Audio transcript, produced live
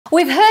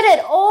We've heard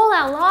it all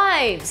our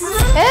lives.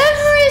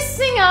 Every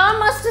singer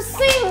must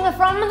sing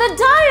from the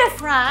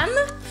diaphragm.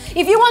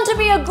 If you want to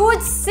be a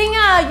good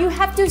singer, you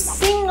have to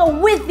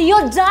sing with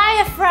your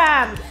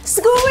diaphragm.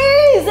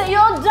 Squeeze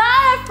your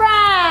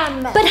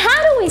diaphragm. But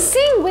how do we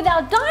sing with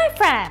our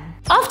diaphragm?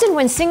 Often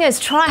when singers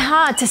try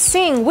hard to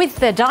sing with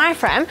their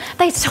diaphragm,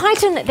 they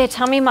tighten their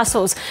tummy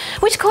muscles,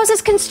 which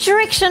causes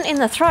constriction in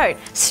the throat,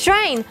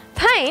 strain,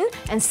 pain,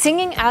 and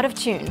singing out of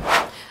tune.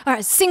 All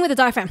right, sing with the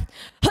diaphragm.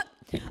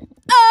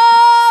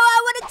 Oh,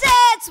 I want to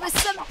dance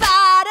with somebody.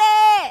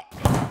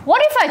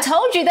 What if I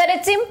told you that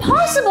it's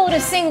impossible to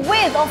sing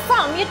with or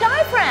from your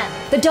diaphragm?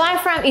 The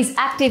diaphragm is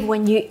active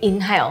when you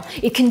inhale.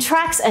 It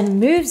contracts and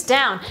moves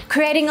down,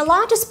 creating a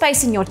larger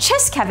space in your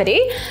chest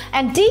cavity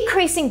and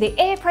decreasing the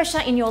air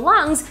pressure in your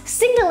lungs,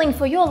 signaling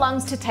for your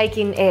lungs to take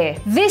in air.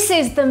 This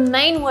is the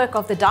main work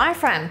of the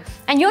diaphragm,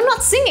 and you're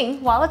not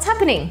singing while it's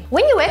happening.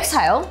 When you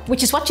exhale,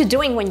 which is what you're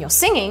doing when you're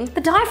singing,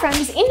 the diaphragm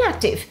is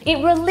inactive.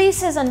 It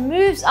releases and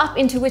moves up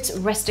into its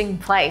resting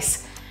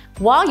place.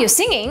 While you're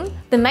singing,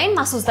 the main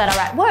muscles that are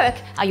at work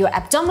are your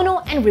abdominal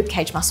and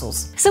ribcage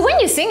muscles. So when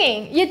you're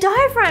singing, your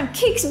diaphragm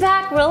kicks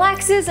back,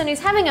 relaxes, and is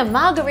having a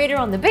margarita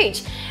on the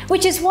beach,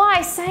 which is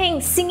why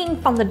saying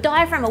singing from the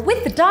diaphragm or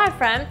with the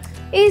diaphragm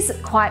is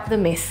quite the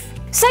myth.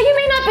 So you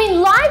mean I've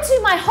been lied to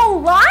my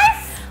whole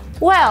life?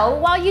 Well,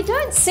 while you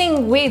don't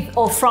sing with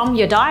or from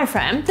your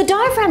diaphragm, the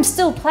diaphragm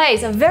still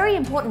plays a very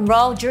important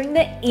role during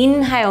the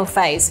inhale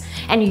phase.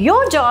 And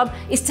your job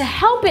is to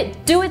help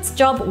it do its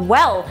job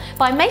well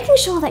by making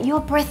sure that your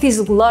breath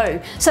is low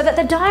so that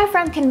the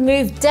diaphragm can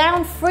move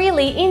down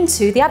freely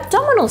into the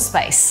abdominal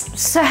space.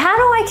 So how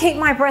do I keep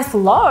my breath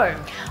low?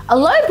 A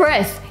low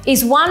breath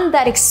is one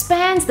that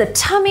expands the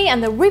tummy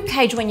and the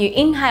ribcage when you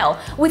inhale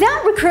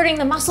without recruiting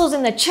the muscles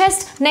in the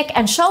chest, neck,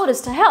 and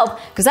shoulders to help,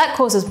 because that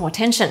causes more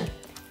tension.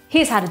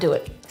 Here's how to do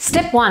it.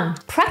 Step 1.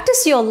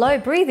 Practice your low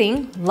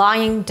breathing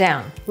lying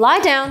down. Lie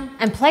down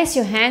and place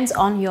your hands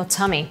on your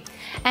tummy.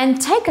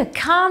 And take a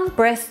calm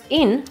breath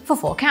in for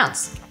 4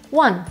 counts.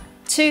 1,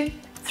 2,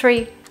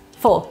 3,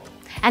 4.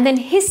 And then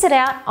hiss it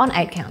out on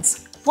 8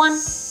 counts. 1,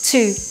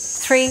 2,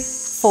 3,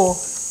 4,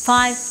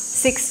 5,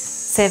 6,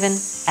 7,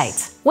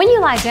 8. When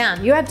you lie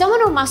down, your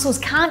abdominal muscles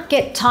can't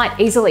get tight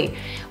easily,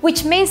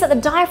 which means that the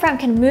diaphragm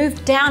can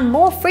move down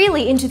more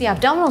freely into the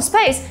abdominal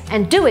space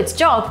and do its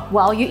job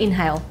while you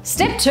inhale.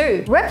 Step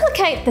 2,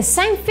 replicate the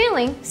same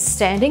feeling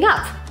standing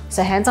up.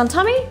 So hands on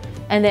tummy,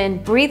 and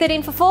then breathe it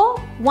in for 4.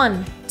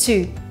 1,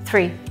 2,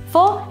 3,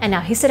 4, and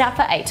now hiss it out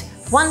for 8.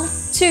 1,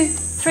 2,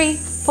 3,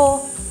 4,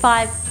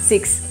 5,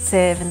 6,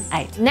 7,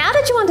 8. Now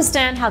that you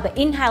understand how the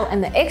inhale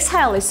and the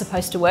exhale is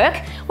supposed to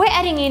work, we're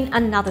adding in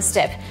another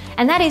step,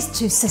 and that is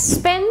to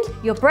suspend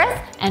your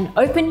breath and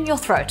open your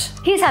throat.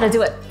 Here's how to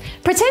do it.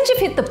 Pretend you've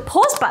hit the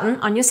pause button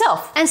on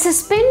yourself and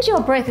suspend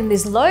your breath in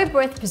this low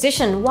breath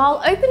position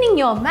while opening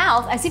your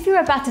mouth as if you're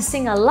about to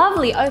sing a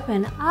lovely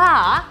open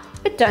ah,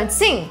 but don't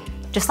sing,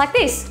 just like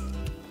this.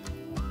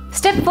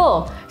 Step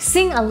 4,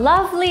 sing a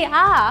lovely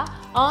ah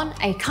on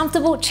a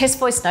comfortable chest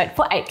voice note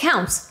for 8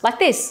 counts, like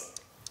this.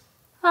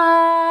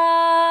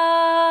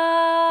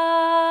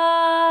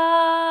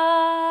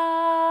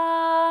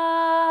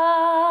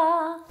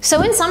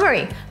 So in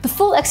summary, the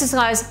full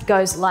exercise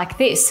goes like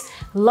this.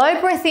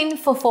 Low breath in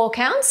for 4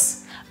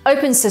 counts,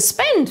 open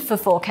suspend for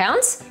 4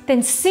 counts,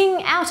 then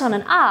sing out on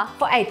an ah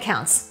for 8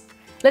 counts.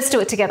 Let's do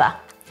it together.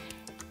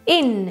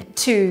 In,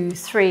 2,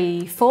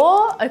 3,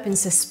 4, open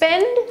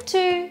suspend,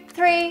 2,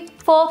 3,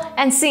 4,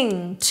 and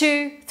sing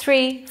 2,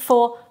 3,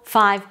 4,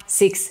 5,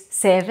 6,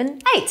 7,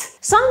 8.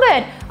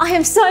 Songbird, I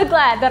am so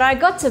glad that I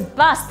got to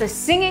bust the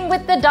singing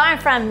with the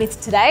diaphragm myth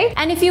today.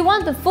 And if you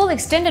want the full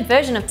extended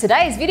version of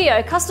today's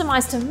video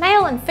customized to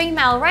male and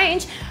female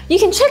range, you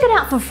can check it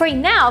out for free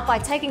now by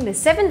taking the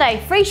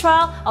 7-day free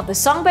trial of the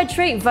Songbird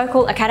Tree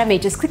Vocal Academy.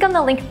 Just click on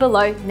the link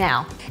below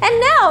now.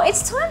 And now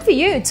it's time for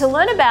you to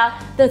learn about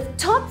the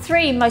top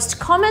 3 most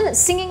common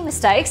singing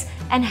mistakes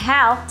and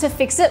how to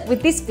fix it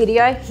with this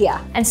video here.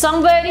 And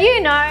Songbird,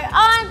 you know,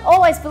 I'm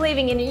always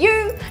believing in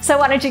you, so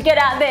why don't you get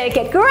out there,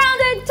 get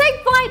grounded,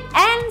 take flight,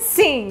 and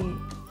sing.